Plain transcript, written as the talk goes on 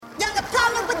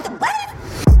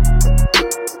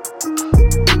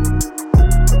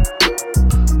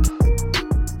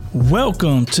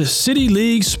Welcome to City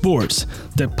League Sports,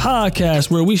 the podcast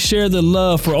where we share the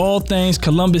love for all things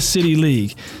Columbus City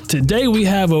League. Today we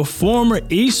have a former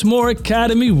Eastmoor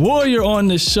Academy Warrior on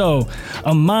the show.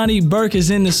 Amani Burke is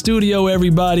in the studio,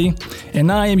 everybody,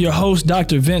 and I am your host,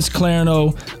 Dr. Vince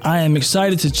Clarno. I am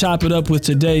excited to chop it up with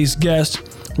today's guest.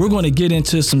 We're going to get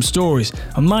into some stories.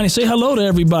 Amani, say hello to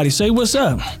everybody. Say what's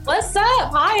up. What's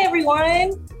up? Hi,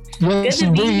 everyone. Good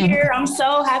to be here. I'm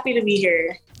so happy to be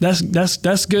here. That's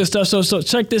good stuff. So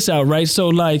check this out, right?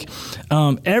 So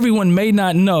everyone may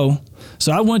not know.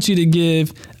 So I want you to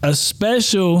give a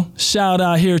special shout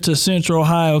out here to Central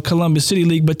Ohio Columbus City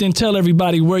League, but then tell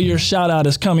everybody where your shout out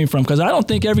is coming from, because I don't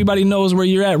think everybody knows where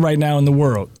you're at right now in the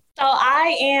world. So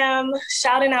I am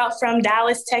shouting out from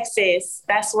Dallas, Texas.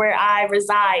 That's where I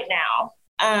reside now.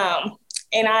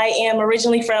 And I am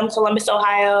originally from Columbus,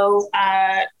 Ohio,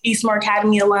 Eastmoor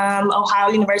Academy alum, Ohio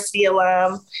University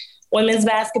alum, women's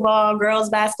basketball, girls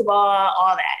basketball,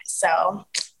 all that. So,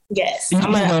 yes,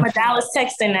 I'm a Dallas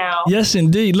Texan now. Yes,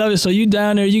 indeed. Love it. So you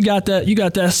down there, you got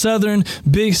that Southern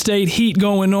big state heat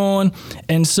going on.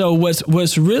 And so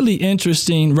what's really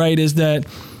interesting, right, is that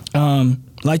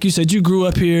like you said, you grew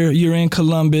up here. You're in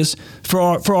Columbus.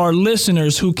 For our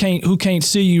listeners who can't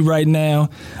see you right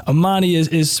now, Amani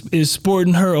is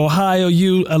sporting her Ohio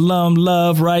U alum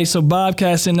love, right? So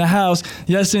Bobcats in the house.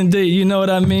 Yes, indeed. You know what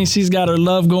I mean? She's got her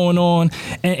love going on,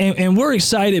 and we're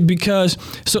excited because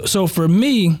so for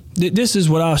me, this is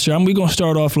what I'll share. We're gonna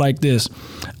start off like this.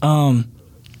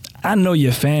 I know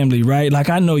your family, right?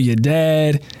 Like I know your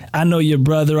dad. I know your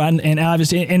brother. And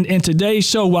obviously, in today's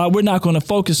show, while we're not going to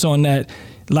focus on that,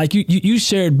 like you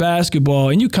shared basketball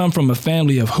and you come from a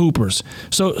family of hoopers.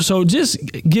 So just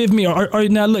give me, or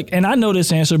now look, and I know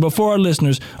this answer, but for our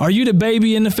listeners, are you the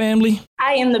baby in the family?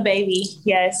 I am the baby,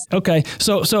 yes. Okay,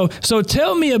 so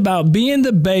tell me about being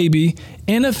the baby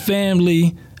in a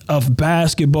family of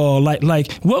basketball.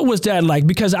 Like what was that like?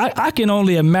 Because I can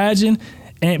only imagine.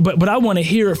 But I want to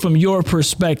hear it from your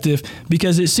perspective,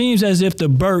 because it seems as if the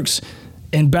Burkes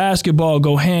and basketball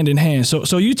go hand in hand.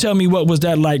 So you tell me, what was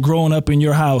that like growing up in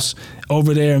your house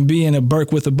over there and being a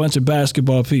Burke with a bunch of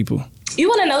basketball people? You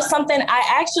want to know something? I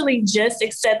actually just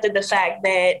accepted the fact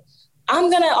that I'm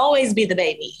going to always be the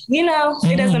baby. You know,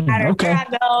 it doesn't matter where I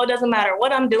go. It doesn't matter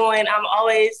what I'm doing. I'm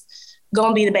always going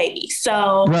to be the baby.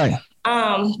 So, right.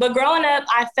 But growing up,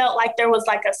 I felt like there was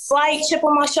like a slight chip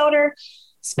on my shoulder.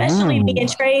 Especially being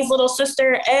Trey's little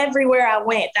sister, everywhere I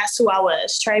went, that's who I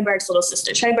was. Trey Burke's little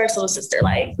sister.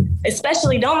 Like,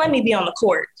 especially, don't let me be on the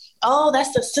court. Oh,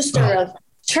 that's the sister of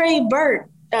Trey Burke,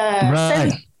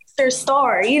 sister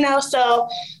star, you know? So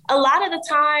a lot of the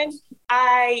time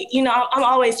I'm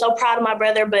always so proud of my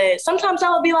brother, but sometimes I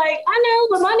would be like, I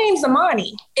know, but my name's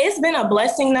Amani. It's been a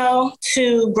blessing though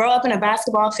to grow up in a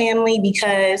basketball family,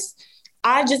 because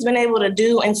I've just been able to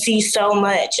do and see so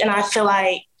much. And I feel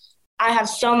like I have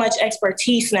so much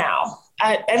expertise now.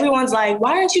 Everyone's like,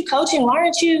 why aren't you coaching? Why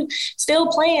aren't you still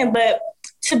playing? But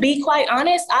to be quite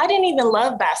honest, I didn't even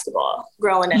love basketball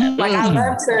growing up. Like I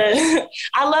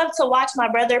love to watch my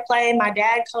brother play, my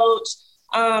dad coach.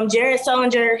 Jared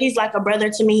Sullinger, he's like a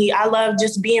brother to me. I love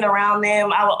just being around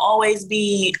them. I would always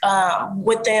be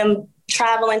with them,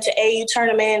 traveling to AU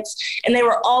tournaments, and they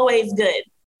were always good.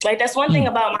 Like that's one thing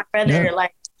about my brother,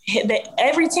 like, that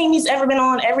every team he's ever been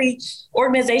on, every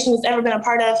organization he's ever been a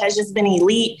part of has just been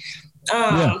elite.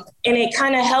 And it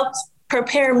kind of helped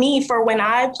prepare me for when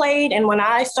I played and when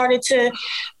I started to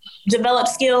develop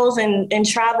skills and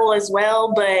travel as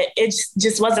well. But it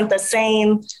just wasn't the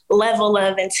same level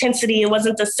of intensity. It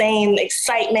wasn't the same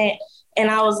excitement. And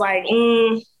I was like,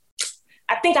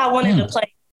 I think I wanted to play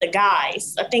with the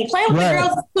guys. I think playing with the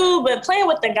girls was cool, but playing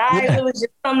with the guys,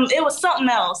 it was something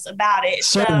else about it.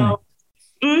 Certainly. So.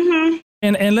 Mm-hmm.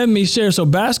 And let me share. So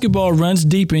basketball runs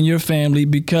deep in your family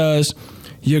because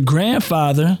your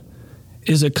grandfather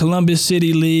is a Columbus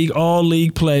City League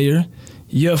all-league player.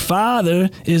 Your father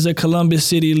is a Columbus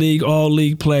City League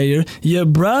all-league player. Your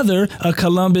brother, a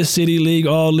Columbus City League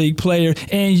all-league player.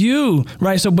 And you,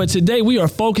 right? So, but today we are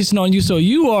focusing on you. So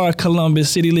you are a Columbus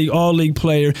City League all-league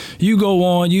player. You go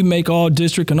on, you make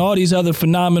all-district and all these other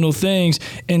phenomenal things.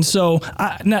 And so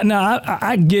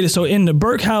I get it. So in the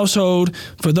Burke household,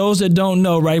 for those that don't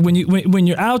know, right, when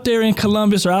you're out there in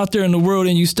Columbus or out there in the world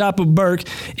and you stop a Burke,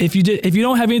 if you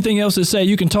don't have anything else to say,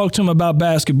 you can talk to them about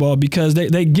basketball, because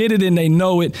they get it and they know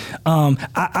it.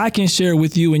 I can share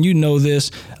with you, and you know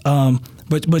this,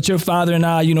 but your father and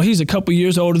I, he's a couple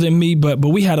years older than me, but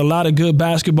we had a lot of good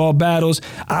basketball battles.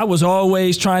 I was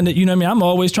always trying to, I'm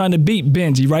always trying to beat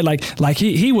Benji, right? Like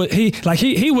he was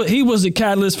the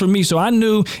catalyst for me. So I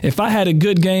knew if I had a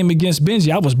good game against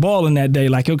Benji, I was balling that day.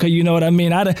 Like, okay, you know what I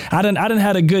mean? I didn't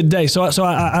had a good day. So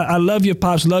I love your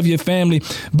pops, love your family.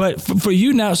 But for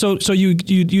you now, so you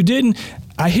didn't.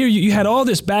 I hear you had all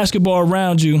this basketball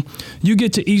around you. You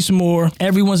get to Eastmoor.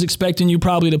 Everyone's expecting you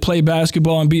probably to play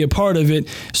basketball and be a part of it.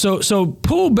 So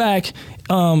pull back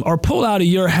or pull out of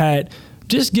your hat.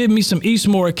 Just give me some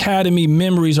Eastmoor Academy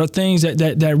memories or things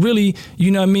that really,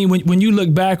 when you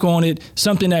look back on it,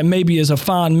 something that maybe is a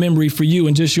fond memory for you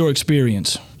and just your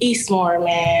experience. Eastmoor,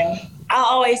 man. I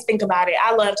always think about it.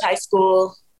 I loved high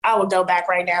school. I would go back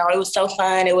right now. It was so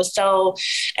fun. It was so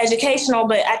educational.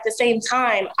 But at the same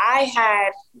time, I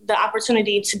had the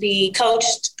opportunity to be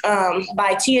coached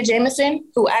by Tia Jamison,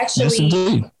 who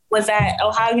actually was at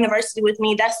Ohio University with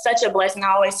me. That's such a blessing.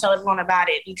 I always tell everyone about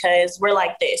it because we're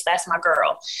like this. That's my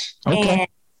girl. Okay. And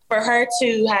for her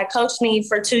to have coached me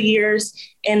for 2 years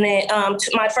and then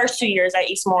my first 2 years at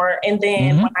Eastmoor. And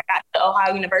then when I got to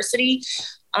Ohio University,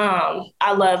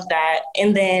 I love that.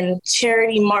 And then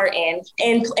Charity Martin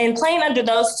and playing under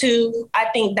those two, I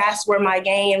think that's where my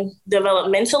game developed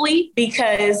mentally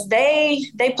because they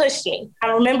pushed me. I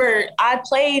remember I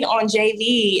played on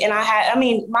JV and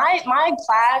my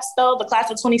class though, the class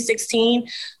of 2016,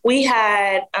 we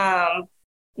had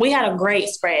a great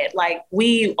spread. Like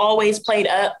we always played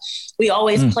up. We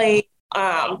always played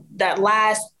that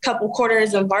last couple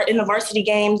quarters in the varsity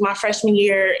games my freshman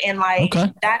year. And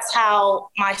that's how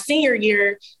my senior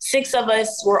year, 6 of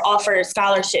us were offered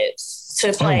scholarships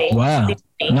to play. Oh, wow. Nice.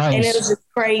 And it was just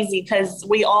crazy because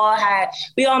we all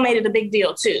made it a big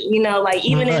deal too. Even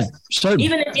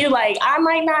if you're like, I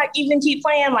might not even keep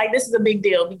playing, like this is a big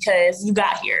deal because you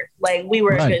got here. Like we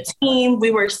were a good team.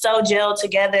 We were so gelled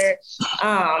together.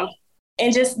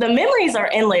 And just the memories are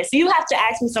endless. You have to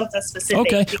ask me something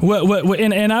specific. Okay, well,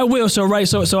 and I will. So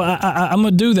I'm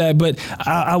gonna do that. But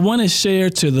I want to share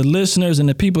to the listeners and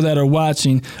the people that are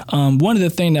watching. One of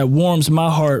the things that warms my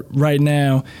heart right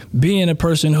now, being a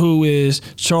person who is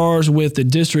charged with the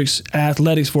district's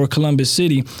athletics for Columbus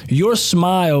City, your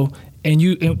smile and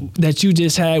that you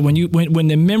just had when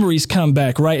the memories come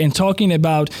back, right? And talking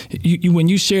about when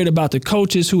you shared about the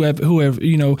coaches who have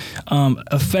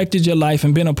affected your life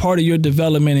and been a part of your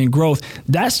development and growth.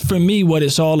 That's for me what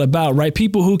it's all about, right?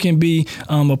 People who can be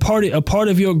a part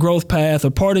of your growth path,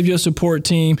 a part of your support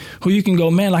team, who you can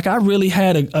go, man, like I really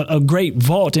had a great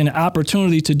vault and an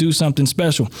opportunity to do something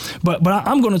special. But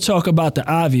I'm going to talk about the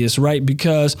obvious, right?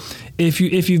 Because if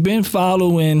you've been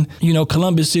following,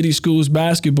 Columbus City Schools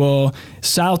basketball,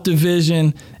 South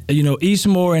Division,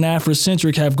 Eastmoor and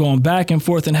Afrocentric have gone back and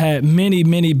forth and had many,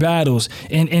 many battles.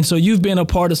 And so you've been a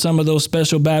part of some of those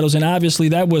special battles. And obviously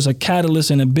that was a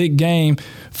catalyst and a big game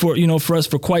for us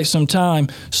for quite some time.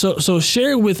 So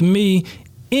share with me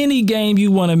any game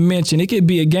you want to mention. It could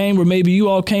be a game where maybe you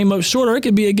all came up short, or it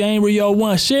could be a game where y'all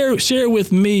won. Share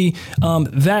with me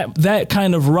that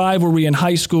kind of rivalry in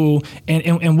high school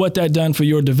and what that done for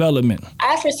your development.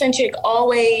 Afrocentric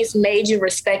always made you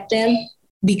respect them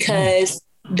because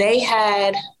they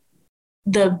had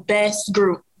the best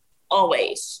group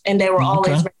always, and they were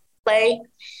always ready to play.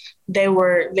 They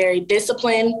were very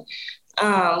disciplined.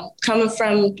 Coming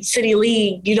from City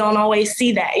League, you don't always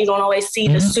see that. You don't always see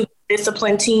the super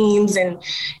disciplined teams, and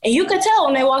you could tell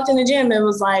when they walked in the gym, it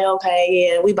was like, okay,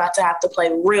 yeah, we about to have to play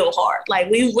real hard. Like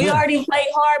we already played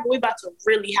hard, but we about to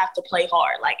really have to play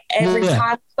hard. Like every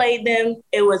time we played them,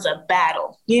 it was a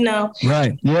battle,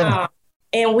 Right. Yeah.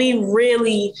 And we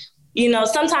really,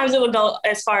 sometimes it would go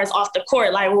as far as off the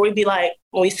court, like where we'd be like,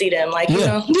 when we see them, like, but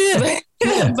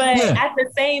at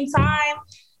the same time,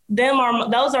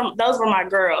 those were my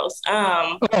girls.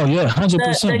 100%.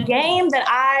 The game that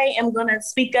I am gonna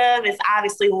speak of is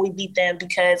obviously when we beat them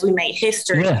because we made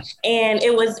history, and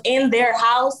it was in their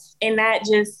house, and that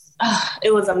just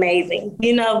it was amazing,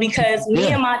 because me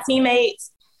and my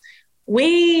teammates,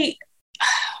 we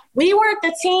were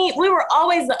the team. We were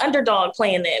always the underdog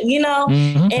playing them,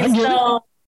 and so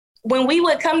when we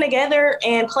would come together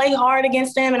and play hard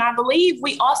against them, and I believe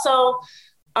we also.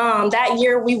 That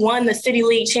year we won the City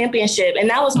League championship, and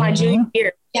that was my junior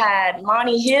year. We had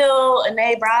Monty Hill,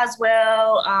 Anae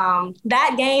Broswell.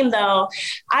 That game though,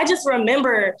 I just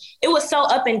remember it was so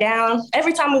up and down.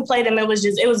 Every time we played them, it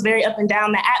was very up and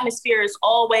down. The atmosphere is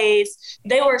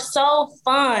they were so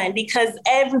fun because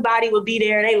everybody would be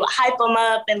there. They would hype them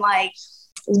up and like,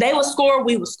 they would score,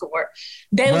 we would score.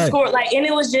 They would score and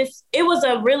it was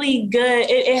a really good,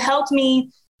 it helped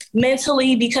me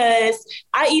mentally, because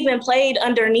I even played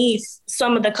underneath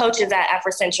some of the coaches at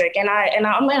Afrocentric, and I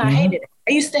hated it.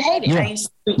 I used to hate it.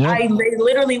 They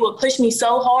literally would push me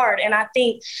so hard. And I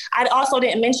think I also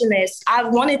didn't mention this. I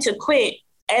wanted to quit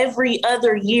every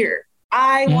other year.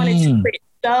 I wanted to quit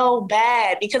so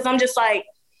bad because I'm just like,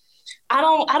 I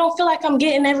don't feel like I'm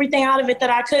getting everything out of it that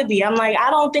I could be. I'm like, I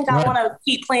don't think I want to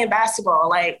keep playing basketball.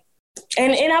 Like,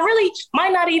 and I really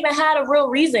might not even had a real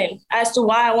reason as to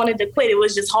why I wanted to quit. It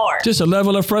was just hard. Just a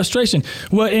level of frustration.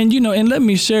 Well, and and let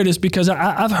me share this because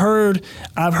I've heard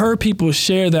people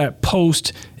share that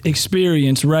post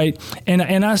experience, right?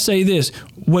 And I say this,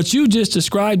 what you just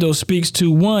described though speaks to,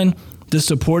 one, the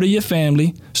support of your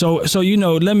family. So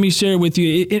let me share with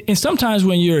you. And sometimes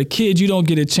when you're a kid, you don't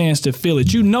get a chance to feel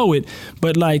it. You know it,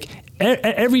 but like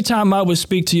every time I would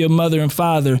speak to your mother and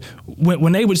father,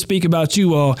 when they would speak about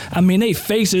you all, I mean, they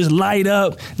faces light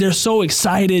up. They're so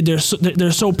excited.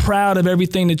 They're so proud of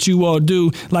everything that you all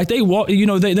do. Like they walk,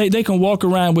 they can walk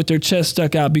around with their chest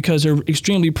stuck out because they're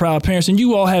extremely proud parents. And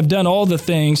you all have done all the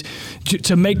things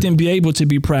to make them be able to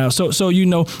be proud. So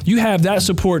you have that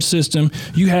support system.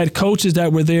 You had coaches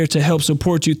that were there to help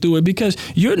support you through it, because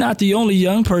you're not the only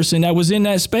young person that was in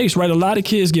that space, right? A lot of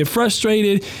kids get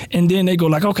frustrated and then they go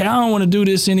like, okay, I don't want to do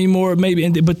this anymore, maybe.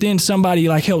 But then somebody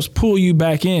like helps pull you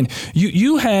back in.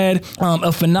 You had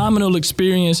a phenomenal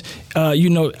experience.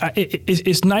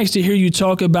 It's nice to hear you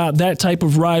talk about that type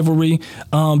of rivalry,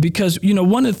 because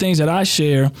one of the things that I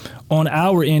share on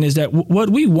our end is that what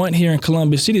we want here in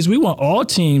Columbus City is we want all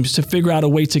teams to figure out a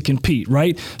way to compete,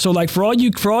 right? So like for all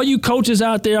you coaches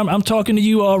out there, I'm talking to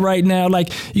you all right now.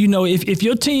 Like, if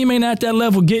your team ain't at that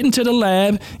level, get into the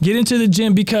lab, get into the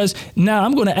gym, because now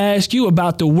I'm going to ask you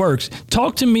about the works.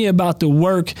 Talk to me about the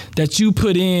work that you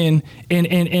put in,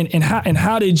 and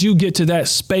how did you get to that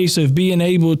space of being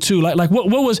able to like what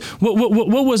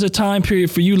was a time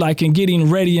period for you like in getting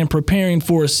ready and preparing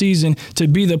for a season to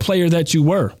be the player that you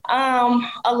were?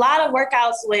 A lot of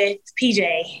workouts with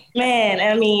PJ, man.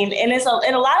 I mean, and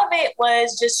a lot of it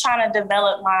was just trying to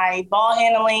develop my ball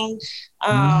handling,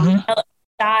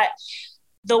 shot.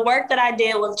 The work that I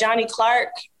did with Johnny Clark,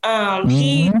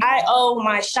 I owe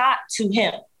my shot to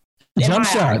him. Jump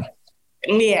shot.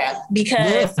 Yeah,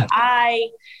 because I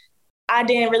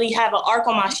didn't really have an arc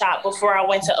on my shot before I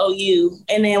went to OU.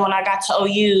 And then when I got to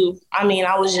OU, I mean,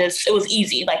 it was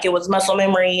easy. Like it was muscle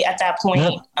memory at that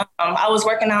point. Yep. I was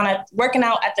working out at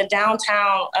the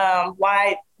downtown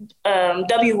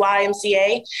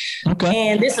WYMCA. Okay.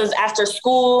 And this was after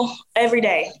school every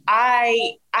day.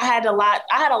 I had a lot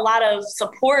of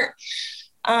support.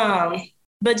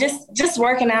 But just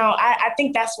working out, I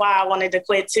think that's why I wanted to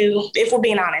quit too. If we're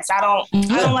being honest, I don't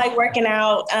like working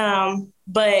out.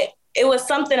 But it was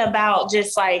something about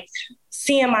just like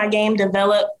seeing my game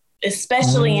develop,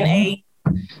 especially in A.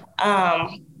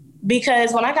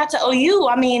 Because when I got to OU,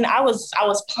 I mean, I was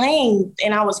playing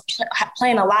and I was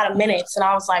playing a lot of minutes, and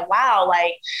I was like, wow,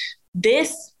 like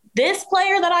this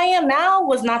player that I am now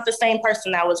was not the same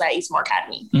person that was at Eastmoor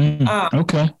Academy.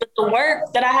 Okay. But the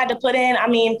work that I had to put in, I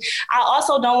mean, I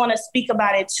also don't want to speak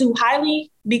about it too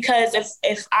highly, because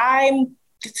if I'm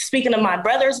speaking of my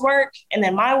brother's work and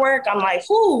then my work, I'm like,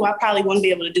 I probably wouldn't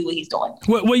be able to do what he's doing.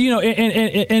 Well,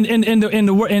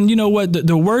 and you know what,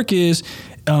 the work is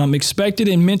expected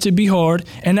and meant to be hard,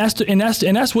 and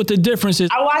that's what the difference is.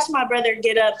 I watched my brother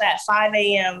get up at 5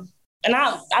 a.m. and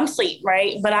I'm asleep,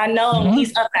 right? But I know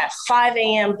he's up at 5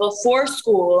 a.m. before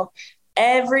school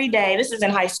every day. This is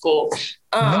in high school.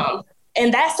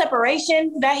 And that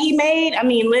separation that he made, I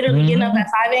mean, literally getting up at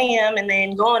 5 a.m. and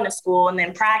then going to school and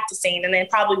then practicing and then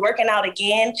probably working out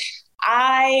again.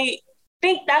 I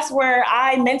think that's where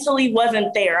I mentally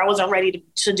wasn't there. I wasn't ready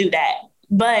to do that.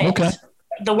 But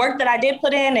the work that I did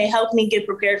put in, it helped me get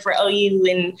prepared for OU.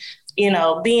 And,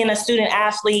 being a student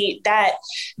athlete, that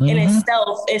in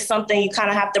itself is something you kind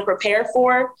of have to prepare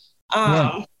for.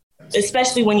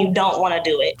 Especially when you don't want to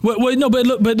do it. But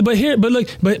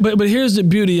here's the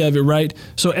beauty of it, right?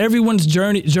 So everyone's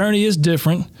journey is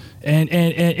different,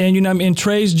 and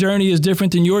Trey's journey is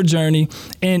different than your journey,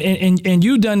 and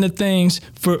you done the things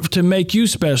to make you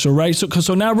special, right?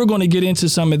 So now we're going to get into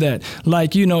some of that.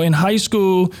 Like in high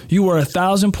school, you were a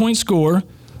 1,000-point scorer.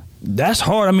 That's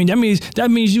hard. I mean, that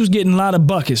means you was getting a lot of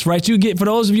buckets, right? For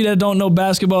those of you that don't know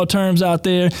basketball terms out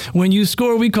there, when you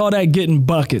score, we call that getting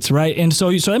buckets, right? And so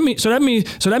that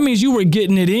means you were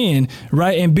getting it in,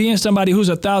 right? And being somebody who's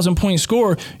a 1,000-point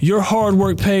scorer, your hard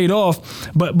work paid off.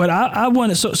 But I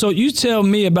want to. So you tell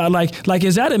me about like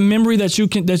is that a memory that you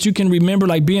can remember,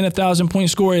 like being a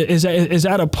 1,000-point scorer? Is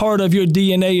that a part of your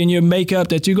DNA and your makeup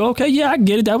that you go, okay, yeah, I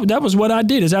get it. That was what I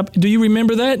did. Do you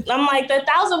remember that? I'm like, the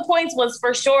 1,000 points was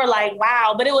for sure like,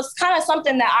 wow. But it was kind of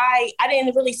something that I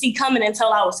didn't really see coming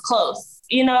until I was close.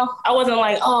 You know, I wasn't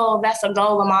like, oh, that's a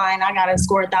goal of mine. I got to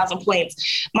score 1,000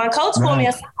 points. My coach pulled me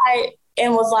aside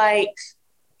and was like,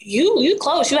 you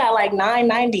close. You had like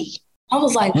 990. I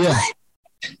was like, what?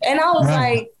 And I was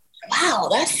like, wow,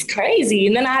 that's crazy.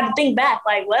 And then I had to think back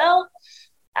like, well,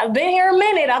 I've been here a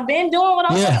minute. I've been doing what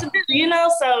I'm supposed to do, you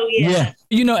know? So, yeah.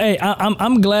 You know, hey,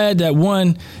 I'm glad that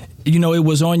one, you know, it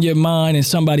was on your mind and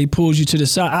somebody pulls you to the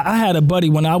side. I had a buddy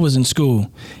when I was in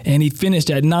school, and he finished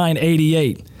at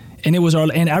 988. And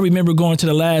I remember going to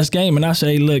the last game, and I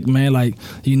say, look, man, like,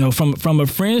 you know, from a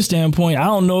friend standpoint, I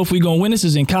don't know if we're going to win. This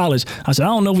is in college. I said, I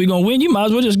don't know if we're going to win. You might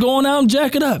as well just go on out and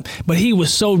jack it up. But he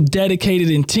was so dedicated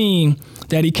in team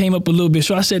that he came up a little bit.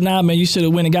 So I said, nah, man, you should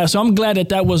have went and got it. So I'm glad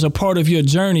that was a part of your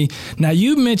journey. Now,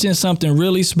 you mentioned something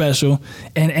really special,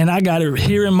 and I got it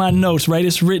here in my notes, right?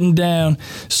 It's written down.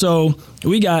 So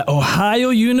we got Ohio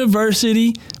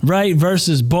University, right,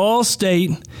 versus Ball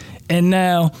State. And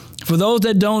now, for those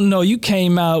that don't know, you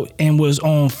came out and was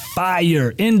on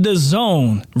fire in the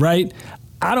zone, right?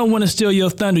 I don't want to steal your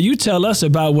thunder. You tell us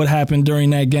about what happened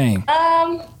during that game.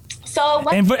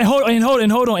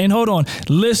 Hold on.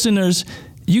 Listeners,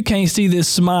 you can't see this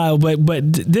smile,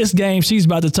 but this game she's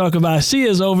about to talk about, she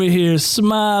is over here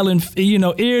smiling, you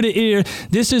know, ear to ear.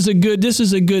 This is a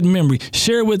good memory.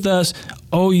 Share with us,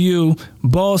 OU,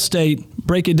 Ball State.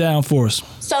 Break it down for us.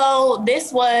 So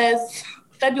this was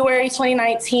February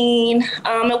 2019.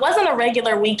 It wasn't a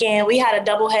regular weekend. We had a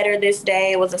doubleheader this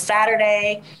day. It was a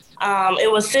Saturday.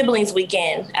 It was siblings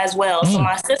weekend as well. So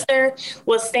my sister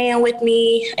was staying with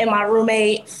me and my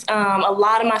roommates. A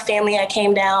lot of my family had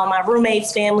came down. My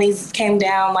roommates' families came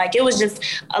down. Like, it was just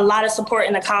a lot of support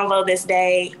in the convo this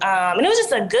day. And it was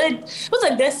just a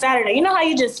good Saturday. You know how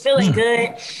you just feeling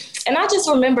good? And I just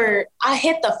remember I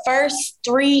hit the first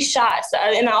 3 shots,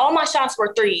 and all my shots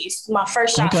were threes. My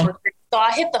first shots were threes. So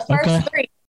I hit the first 3.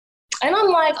 And I'm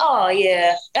like, oh,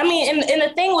 yeah. I mean, and the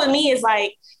thing with me is,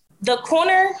 like, the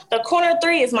corner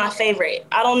 3 is my favorite.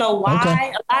 I don't know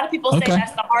why. A lot of people say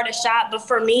that's the hardest shot, but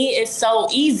for me, it's so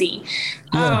easy.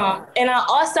 Yeah. And I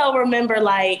also remember,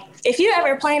 like, if you're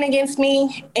ever playing against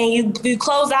me and you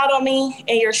close out on me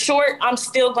and you're short, I'm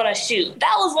still going to shoot.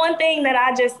 That was one thing that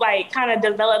I just, like, kind of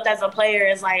developed as a player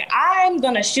is, like, I'm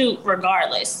going to shoot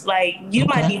regardless. Like, you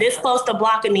might be this close to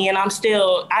blocking me and I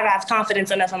got confidence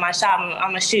enough in my shot,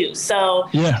 I'm going to shoot. So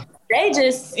yeah. They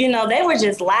just, you know, they were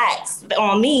just lax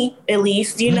on me, at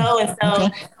least, you know, and so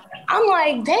I'm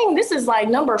like, dang, this is like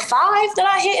number 5 that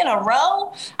I hit in a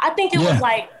row. I think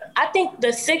the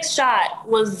 6th shot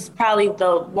was probably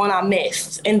the one I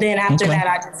missed. And then after that,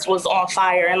 I just was on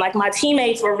fire. And, like, my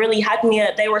teammates were really hyping me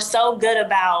up. They were so good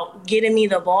about getting me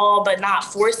the ball, but not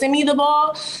forcing me the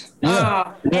ball. And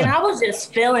I was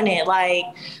just feeling it. Like,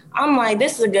 I'm like,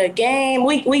 this is a good game.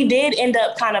 We did end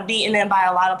up kind of beating them by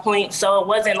a lot of points, so it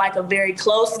wasn't like a very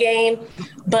close game,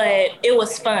 but it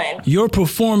was fun. Your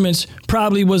performance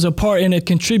probably was a part in you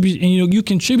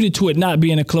contributed to it not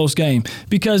being a close game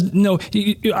because, you know,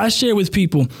 I share with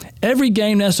people, every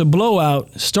game that's a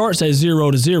blowout starts at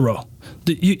 0-0.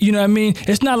 You know what I mean?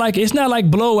 It's not like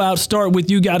blowouts start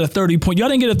with you got a 30-point. Y'all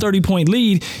didn't get a 30-point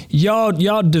lead.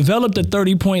 Y'all developed a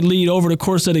 30-point lead over the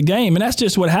course of the game, and that's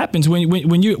just what happens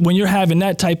when you're having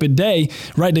that type of day,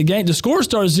 right? The score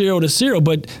starts 0-0,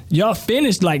 but y'all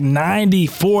finished like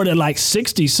 94 to like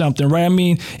 60 something, right? I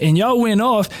mean, and y'all went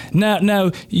off.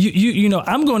 Now you know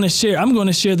I'm going to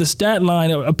share the stat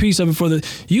line, a piece of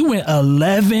it you went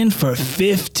 11 for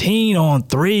 15 on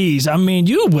threes. I mean,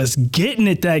 you was getting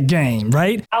it that game.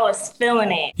 Right? I was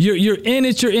feeling it. You're in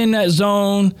it. You're in that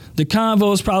zone. The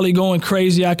convo is probably going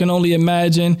crazy. I can only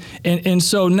imagine. And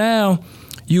so now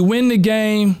you win the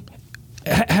game.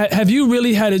 Have you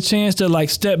really had a chance to, like,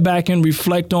 step back and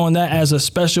reflect on that as a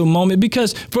special moment?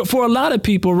 Because for a lot of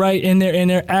people, right, in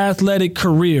their athletic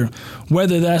career,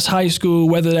 whether that's high school,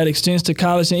 whether that extends to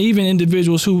college, and even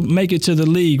individuals who make it to the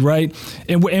league, right,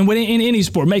 and in any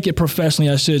sport, make it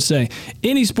professionally, I should say,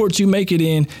 any sport you make it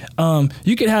in,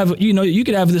 you could have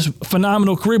this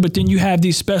phenomenal career, but then you have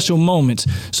these special moments.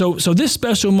 So this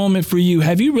special moment for you,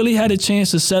 have you really had a chance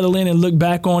to settle in and look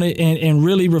back on it and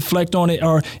really reflect on it,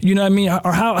 or, you know what I mean?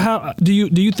 or how do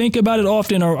you think about it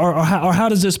often, or how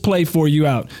does this play for you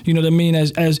out? You know what I mean?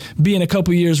 As being a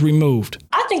couple years removed.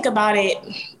 I think about it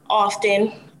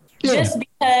often, just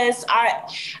because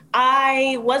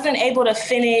I wasn't able to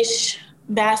finish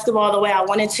basketball the way I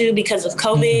wanted to because of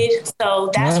COVID.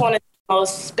 So that's one of the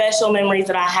most special memories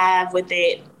that I have with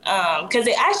it. Because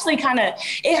it actually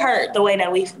it hurt the way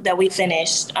that we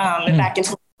finished back in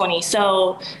 2020.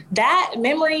 So that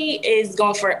memory is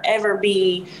going to forever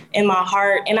be in my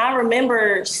heart. And I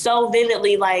remember so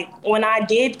vividly, like when I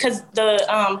did, because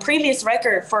the previous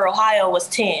record for Ohio was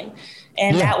 10,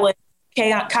 and that was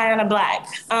Kiana Black.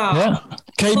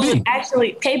 KB.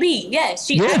 Actually, KB, yes.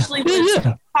 She actually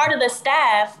was part of the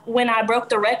staff when I broke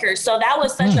the record. So that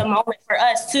was such a moment for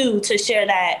us, too, to share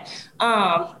that.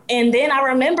 And then I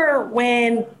remember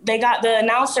when they got the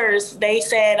announcers, they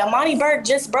said, Amani Burke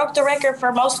just broke the record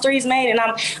for most threes made. And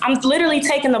I'm literally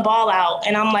taking the ball out,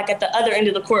 and I'm like at the other end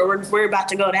of the court. We're about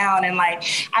to go down. And like,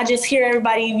 I just hear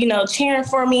everybody, cheering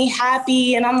for me,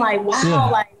 happy. And I'm like, wow,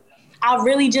 like, I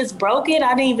really just broke it.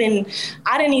 I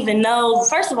didn't even know.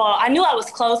 First of all, I knew I was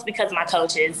close because my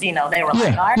coaches, they were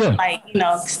like, all right,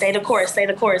 like, stay the course.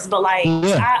 But like,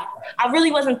 I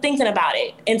really wasn't thinking about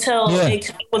it until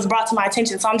it was brought to my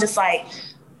attention. So I'm just like,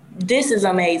 this is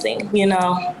amazing,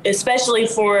 especially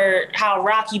for how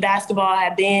rocky basketball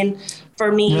had been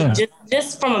for me,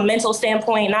 just from a mental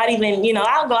standpoint. Not even,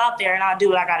 I'll go out there and I'll do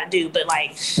what I got to do. But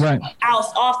like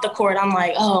off the court, I'm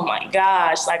like, oh my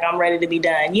gosh, like I'm ready to be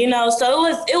done, So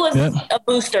it was a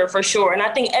booster for sure. And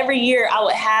I think every year I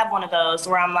would have one of those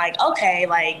where I'm like, okay,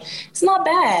 like it's not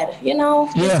bad,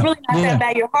 it's really not that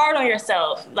bad. You're hard on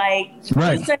yourself, like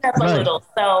loosen up a little.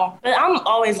 So, but I'm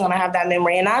always gonna have that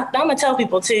memory, and I'm gonna tell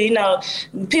people too.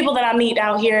 People that I meet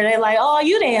out here, they're like, oh,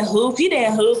 you didn't hoop,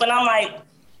 and I'm like,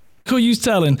 who you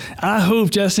telling? I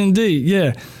hoop, just indeed.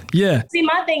 Yeah. See,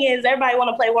 my thing is everybody want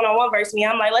to play one-on-one versus me.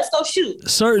 I'm like, let's go shoot.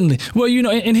 Certainly. Well,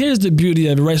 and here's the beauty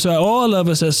of it, right? So all of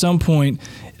us at some point,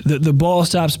 the ball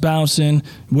stops bouncing,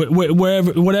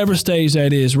 whatever stage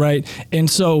that is, right? And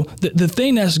so the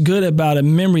thing that's good about a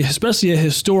memory, especially a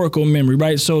historical memory,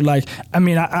 right? So like, I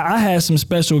mean, I had some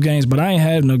special games, but I ain't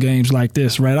had no games like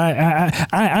this, right?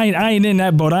 I ain't in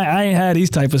that boat. I ain't had these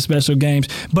type of special games.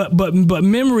 But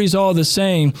memories all the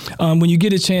same. When you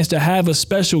get a chance to have a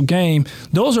special game,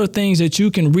 those are things that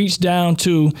you can reach down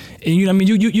to, and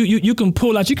you can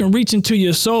pull out. You can reach into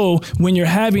your soul when you're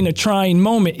having a trying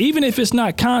moment, even if it's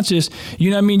not conscious.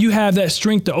 You have that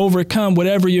strength to overcome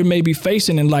whatever you may be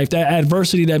facing in life, that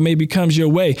adversity that maybe comes your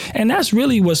way. And that's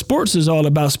really what sports is all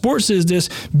about. Sports is this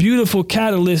beautiful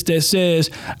catalyst that says,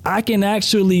 I can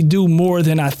actually do more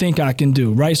than I think I can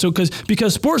do, right? So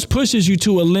because sports pushes you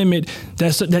to a limit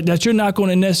that you're not going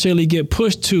to necessarily get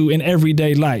pushed to in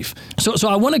everyday life. So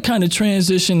I want to kind of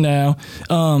transition now.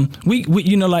 We've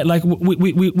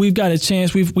got a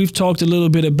chance. We've talked a little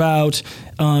bit about,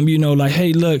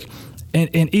 hey, look,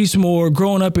 in Eastmoor,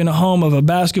 growing up in a home of a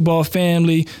basketball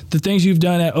family, the things you've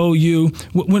done at OU,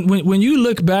 when you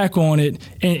look back on it,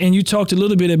 and you talked a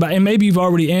little bit about, and maybe you've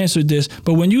already answered this,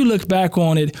 but when you look back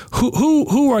on it,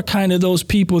 who are kind of those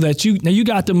people that you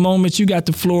got the moments, you got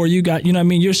the floor, you got,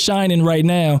 you're shining right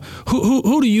now.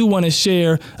 Who do you want to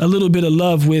share a little bit of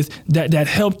love with that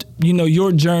helped,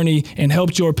 your journey and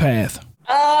helped your path?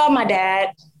 My dad.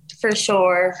 For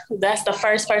sure. That's the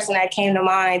first person that came to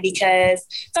mind, because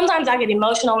sometimes I get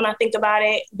emotional when I think about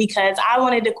it, because I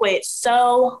wanted to quit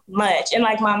so much. And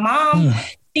like my mom,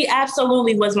 she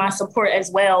absolutely was my support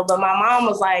as well. But my mom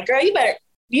was like, girl,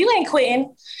 you ain't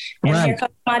quitting. And here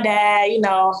comes my dad,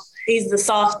 he's the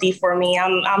softie for me.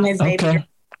 I'm his baby. Okay.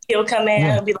 He'll come in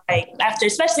and be like,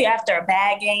 especially after a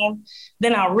bad game,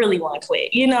 then I really want to quit.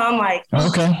 I'm like,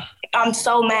 okay. I'm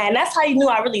so mad. And that's how you knew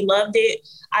I really loved it.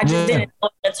 I just didn't know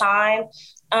at the time.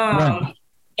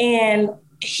 And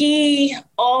he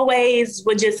always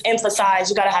would just emphasize,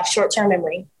 you got to have short-term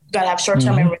memory.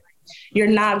 Memory. You're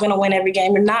not going to win every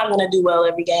game. You're not going to do well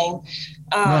every game.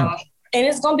 And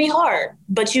it's going to be hard,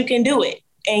 but you can do it.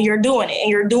 And you're doing it, and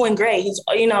you're doing great. He's,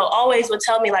 always would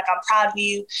tell me, like, I'm proud of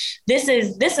you. This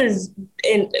is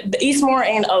in Eastmoor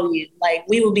and OU. Like,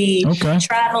 we would be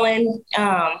traveling,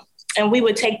 and we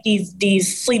would take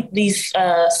these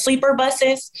sleeper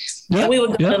buses, and we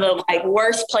would go to the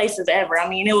worst places ever. I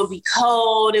mean, it would be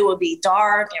cold, it would be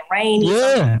dark and rainy,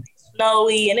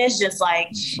 snowy, and it's just like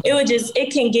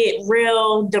it can get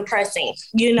real depressing.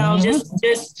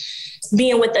 Just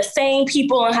being with the same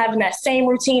people and having that same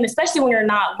routine, especially when you're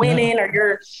not winning or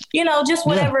you're, just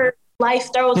whatever life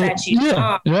throws at you.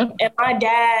 And my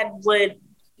dad would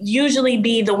usually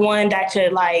be the one that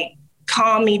could like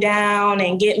calm me down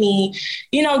and get me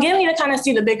to kind of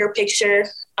see the bigger picture.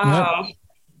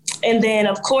 And then,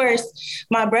 of course,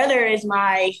 my brother is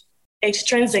my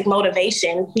extrinsic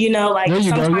motivation. You know, like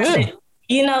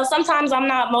sometimes I'm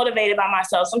not motivated by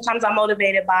myself. Sometimes I'm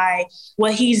motivated by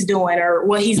what he's doing or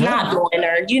what he's not doing,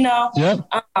 or, you know.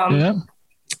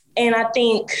 And I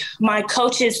think my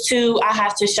coaches too, I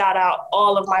have to shout out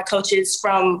all of my coaches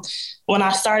from when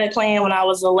I started playing when I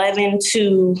was 11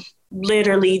 to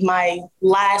literally my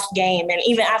last game. And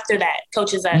even after that,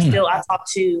 coaches that still I talk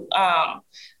to,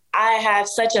 I have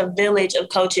such a village of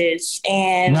coaches.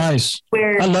 And nice.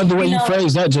 I love the way you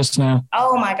phrased that just now.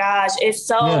 Oh my gosh. It's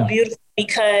so beautiful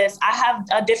because I have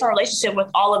a different relationship with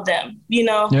all of them, you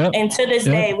know, and to this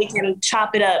day we can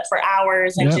chop it up for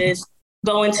hours and just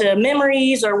go into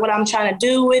memories or what I'm trying to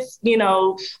do with, you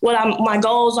know, my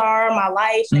goals are, my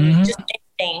life, and just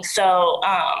anything. So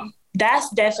that's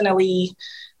definitely,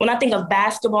 when I think of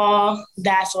basketball,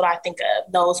 that's what I think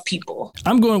of, those people.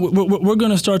 We're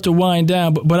going to start to wind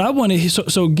down, but I want to,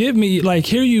 so give me, like,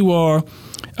 here you are,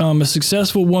 a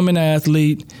successful woman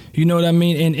athlete, you know what I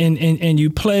mean? And you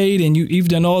played and you've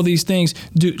done all these things.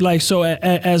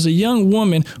 As a young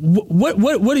woman,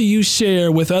 what do you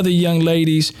share with other young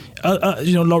ladies?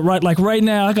 Right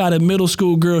now, I got a middle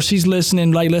school girl. She's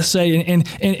listening, like, let's say,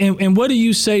 and what do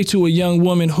you say to a young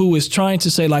woman who is trying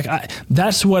to say, like,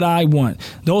 that's what I want.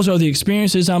 Those are the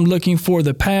experiences I'm looking for,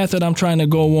 the path that I'm trying to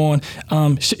go on.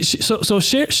 So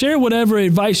share whatever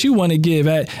advice you want to give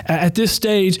at this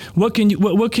stage.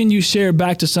 What can you share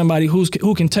back to somebody who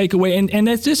can take away? And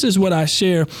this is what I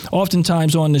share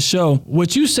oftentimes on the show.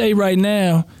 What you say right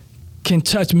now can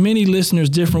touch many listeners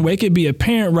different way. It could be a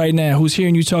parent right now who's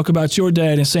hearing you talk about your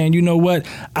dad and saying, you know what,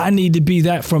 I need to be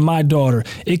that for my daughter.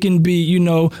 It can be, an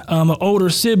older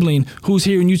sibling who's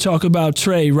hearing you talk about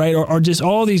Trey, right? Or just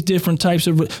all these different types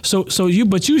of,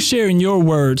 but you share in your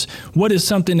words, what is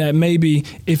something that maybe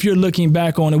if you're looking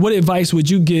back on it, what advice would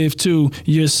you give to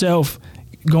yourself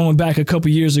going back a couple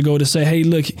years ago to say, hey,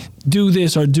 look, do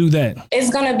this or do that? It's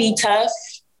going to be tough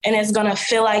and it's going to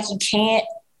feel like you can't,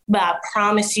 but I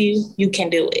promise you can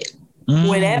do it.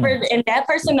 Whatever. And that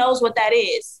person knows what that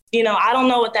is. I don't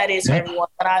know what that is for everyone,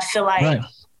 but I feel like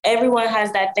everyone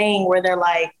has that thing where they're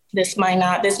like, this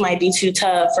might be too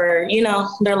tough, or,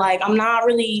 they're like, I'm not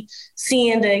really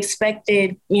seeing the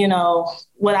expected,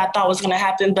 what I thought was going to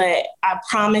happen, but I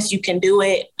promise you can do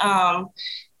it.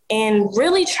 And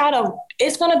really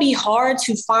it's going to be hard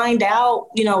to find out,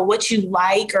 what you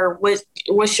like or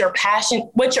what's your passion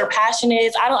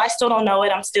is. I still don't know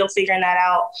it. I'm still figuring that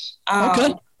out.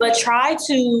 But try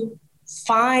to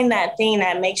find that thing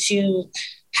that makes you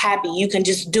happy. You can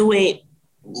just do it,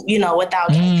 without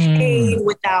getting paid,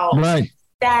 without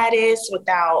status,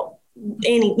 without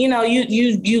any,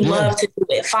 you love to do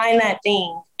it. Find that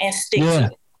thing and stick to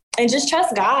it and just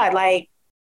trust God. Like,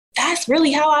 that's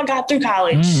really how I got through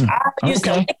college. I used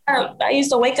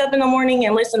to wake up in the morning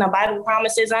and listen to Bible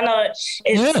promises. I know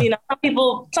it's, some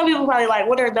people probably like,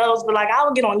 what are those? But like, I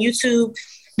would get on YouTube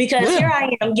because here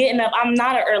I am getting up. I'm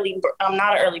not an early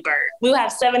bird. We'll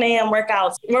have 7 a.m.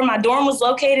 workouts. Where my dorm was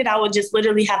located, I would just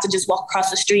literally have to just walk across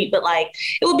the street. But like,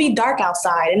 it would be dark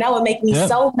outside and that would make me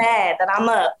so mad that I'm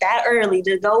up that early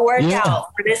to go work out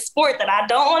for this sport that I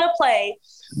don't want to play.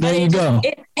 There you go.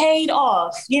 It paid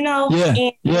off, and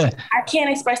I can't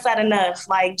express that enough.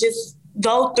 Like, just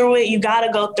go through it. You got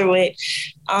to go through it.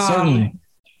 Certainly.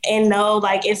 And know,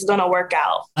 like, it's going to work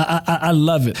out. I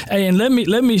love it. Hey, and let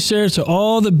me share to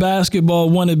all the basketball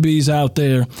wannabes out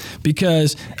there,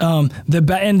 because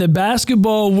in the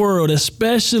basketball world,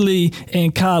 especially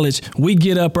in college, we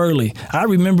get up early. I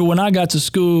remember when I got to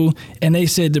school and they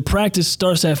said the practice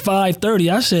starts at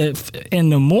 5:30. I said, in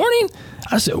the morning?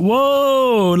 I said,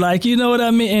 whoa, like, you know what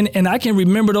I mean? And I can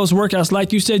remember those workouts.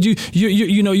 Like you said,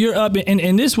 you're up,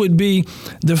 and this would be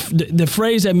the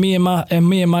phrase that me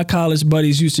and my college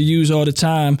buddies used to use all the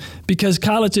time, because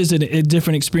college is a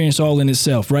different experience all in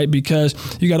itself, right? Because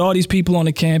you got all these people on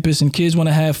the campus and kids want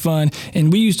to have fun.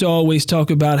 And we used to always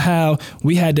talk about how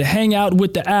we had to hang out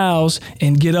with the owls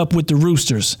and get up with the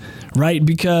roosters, right?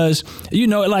 Because,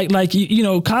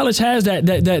 college has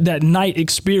that night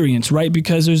experience, right?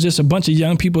 Because there's just a bunch of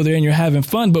young people there and you're having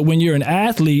fun. But when you're an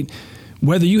athlete,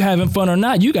 whether you having fun or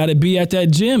not, you got to be at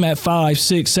that gym at 5,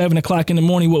 6, 7 o'clock in the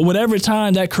morning. Whatever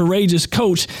time that courageous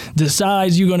coach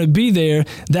decides you're going to be there,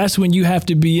 that's when you have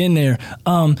to be in there.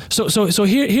 So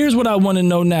here's what I want to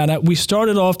know now. That we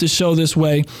started off the show this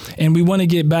way, and we want to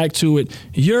get back to it.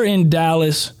 You're in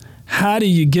Dallas. How do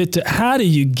you get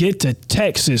to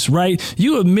Texas, right?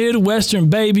 You a Midwestern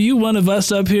baby. You one of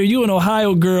us up here. You an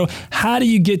Ohio girl. How do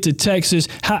you get to Texas?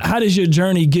 How does your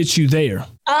journey get you there?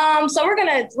 So we're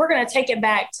gonna take it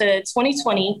back to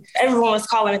 2020. Everyone was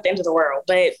calling it the end of the world,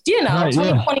 but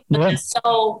 2020 was just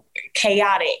so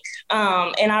chaotic.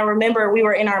 And I remember we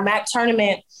were in our MAC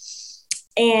tournament,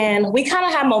 and we kind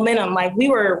of had momentum. Like we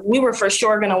were for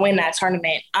sure going to win that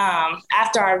tournament.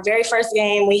 After our very first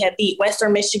game, we had beat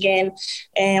Western Michigan,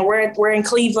 and we're in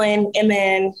Cleveland. And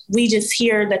then we just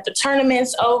hear that the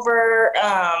tournament's over.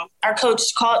 Our coach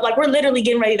called, like we're literally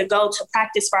getting ready to go to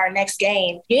practice for our next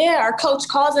game. Yeah, our coach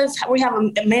calls us. We have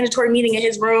a mandatory meeting in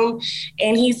his room,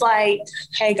 and he's like,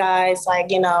 "Hey guys,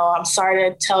 like, I'm sorry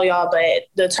to tell y'all, but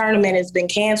the tournament has been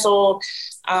canceled.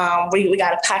 We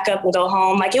got to pack up and go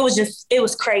home." Like it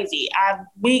was crazy.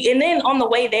 And then on the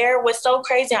way there, what's so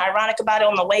crazy and ironic about it,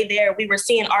 on the way there, we were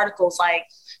seeing articles like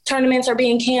tournaments are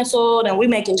being canceled, and we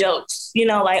making jokes,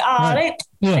 like,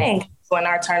 they ain't in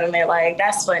our tournament. Like,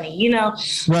 that's funny,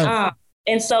 Right.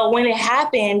 And so when it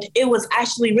happened, it was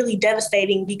actually really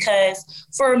devastating because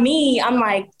for me, I'm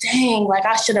like, dang, like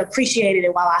I should have appreciated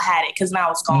it while I had it, because now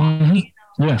it's gone.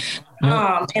 Mm-hmm.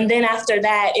 Yeah. And then after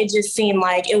that, it just seemed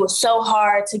like it was so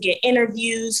hard to get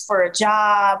interviews for a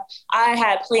job. I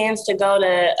had plans to go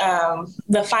to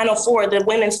the Final Four, the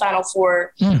women's Final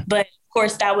Four, but of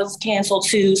course that was canceled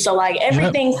too. So like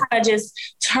everything kind of just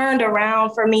turned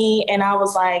around for me, and I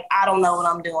was like, I don't know what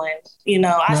I'm doing.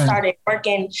 I started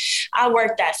working. I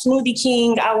worked at Smoothie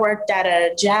King. I worked at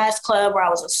a jazz club where I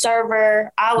was a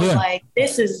server. I was like,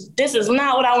 this is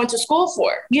not what I went to school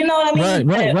for. You know what I mean?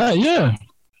 Right. Yeah.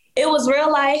 It was real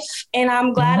life, and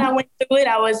I'm glad I went through it.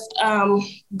 I was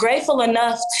grateful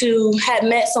enough to have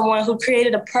met someone who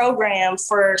created a program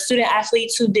for student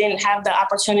athletes who didn't have the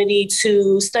opportunity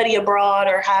to study abroad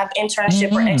or have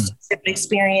internship or externship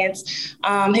experience.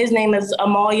 His name is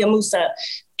Amani Burke,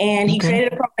 and he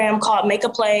created a program called Make a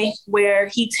Play, where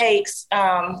he takes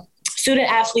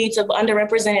student athletes of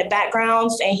underrepresented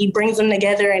backgrounds, and he brings them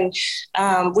together, and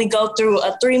we go through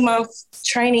a 3-month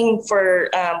training for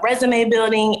resume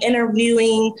building,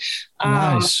 interviewing,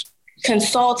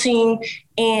 consulting,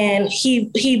 and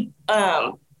he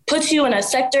puts you in a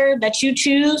sector that you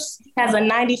choose. Has a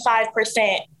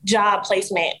 95% job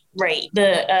placement rate.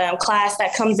 The class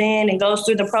that comes in and goes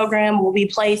through the program will be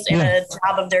placed in a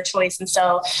job of their choice. And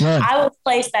so I was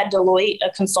placed at Deloitte, a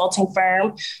consulting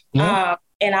firm.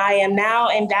 And I am now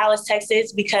in Dallas,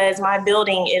 Texas, because my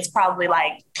building is probably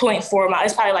like 0.4 miles.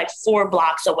 It's probably like 4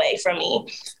 blocks away from me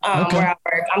where I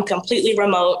work. I'm completely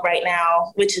remote right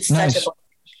now, which is such a blessing.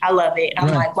 I love it.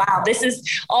 I'm like, wow, this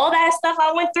is all that stuff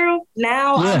I went through.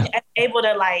 Now I'm able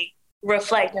to like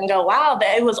reflect and go, wow,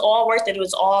 that it was all worth it. It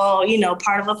was all,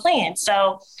 part of a plan.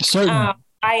 So I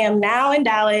am now in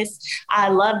Dallas. I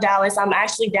love Dallas. I'm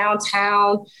actually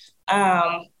downtown.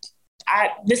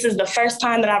 This is the first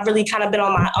time that I've really kind of been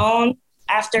on my own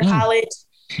after college.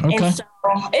 And so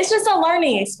it's just a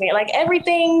learning experience. Like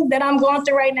everything that I'm going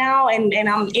through right now and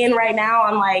I'm in right now,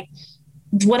 I'm like,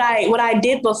 what I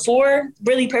did before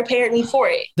really prepared me for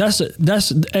it. That's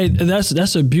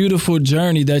a beautiful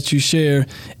journey that you share.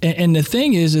 And the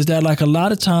thing is that like a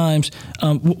lot of times,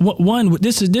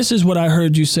 this is what I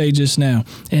heard you say just now,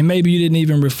 and maybe you didn't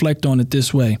even reflect on it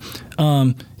this way.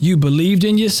 You believed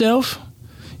in yourself.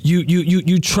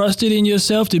 You trusted in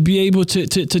yourself to be able to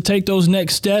take those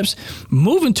next steps.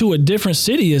 Moving to a different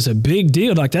city is a big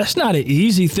deal. Like that's not an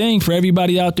easy thing for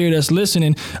everybody out there that's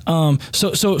listening.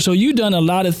 So you've done a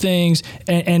lot of things,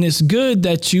 and it's good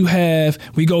that you have.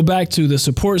 We go back to the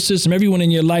support system, everyone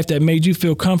in your life that made you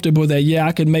feel comfortable that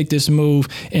I could make this move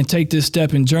and take this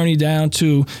step and journey down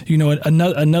to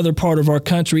another part of our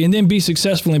country, and then be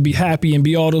successful and be happy and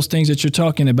be all those things that you're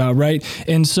talking about, right?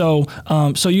 And so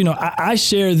I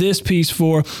share this piece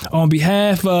on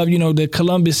behalf of, the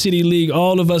Columbus City League,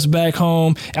 all of us back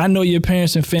home. I know your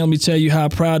parents and family tell you how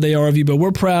proud they are of you, but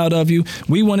we're proud of you.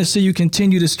 We want to see you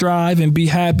continue to strive and be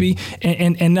happy.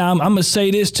 And now I'm going to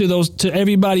say this to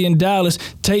everybody in Dallas,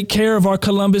 take care of our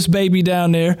Columbus baby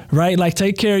down there, right? Like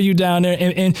take care of you down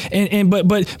there.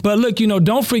 But look,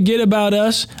 don't forget about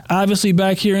us, obviously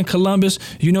back here in Columbus.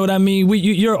 You know what I mean?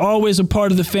 You're always a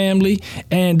part of the family.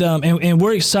 And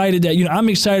we're excited that, I'm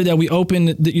excited that we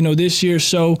opened this year's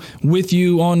show with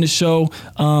you on the show.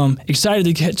 Excited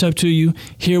to catch up to you,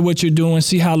 hear what you're doing,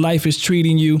 see how life is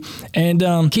treating you, and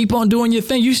keep on doing your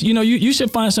thing. You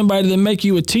should find somebody to make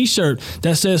you a T-shirt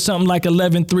that says something like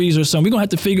 11 threes or something. We're gonna have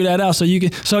to figure that out. So you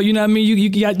know what I mean.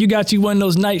 You got you one of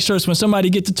those night shirts. When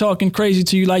somebody get to talking crazy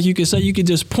to you, like you could say, you could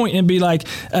just point and be like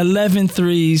 11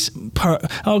 threes,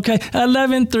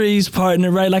 11 threes, partner.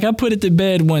 Right? Like I put it to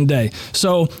bed one day.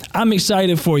 So I'm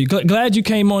excited for you. Glad you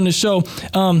came on the show.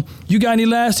 You got any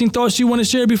lasting thoughts you want to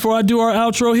share before I do our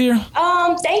outro here?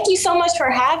 Thank you so much for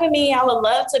having me. I would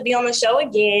love to be on the show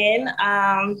again.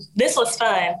 This was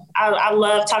fun. I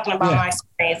love talking about my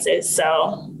experiences.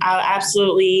 So I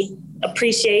absolutely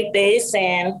appreciate this.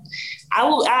 And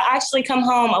I actually come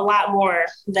home a lot more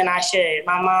than I should.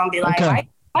 My mom be like,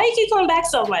 why you keep coming back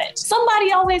so much?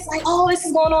 Somebody always like, oh, this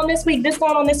is going on this week. This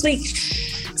going on this week.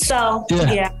 So,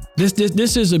 yeah.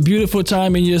 This is a beautiful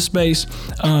time in your space.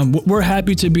 We're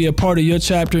happy to be a part of your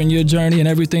chapter and your journey and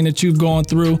everything that you've gone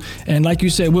through. And like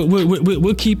you said,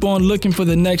 we'll keep on looking for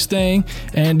the next thing,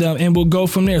 and we'll go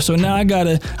from there. So now I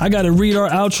gotta read our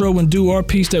outro and do our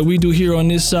piece that we do here on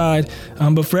this side.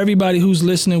 But for everybody who's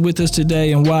listening with us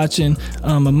today and watching,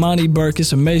 Amani Burke,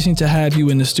 it's amazing to have you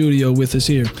in the studio with us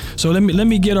here. So let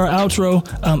me get our outro.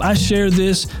 I share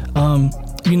this.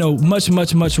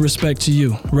 Much respect to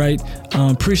you, right?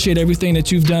 Appreciate everything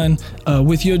that you've done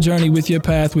with your journey, with your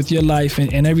path, with your life,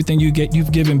 and everything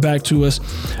you've given back to us.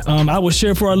 I will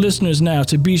share for our listeners now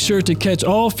to be sure to catch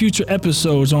all future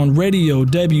episodes on radio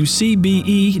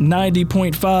WCBE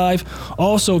 90.5.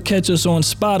 Also catch us on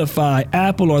Spotify,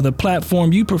 Apple, or the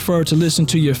platform you prefer to listen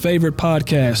to your favorite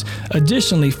podcast.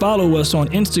 Additionally, follow us on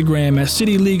Instagram at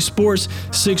City League Sports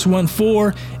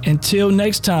 614. Until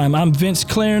next time, I'm Vince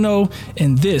Clarno,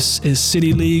 and this is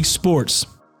City League Sports.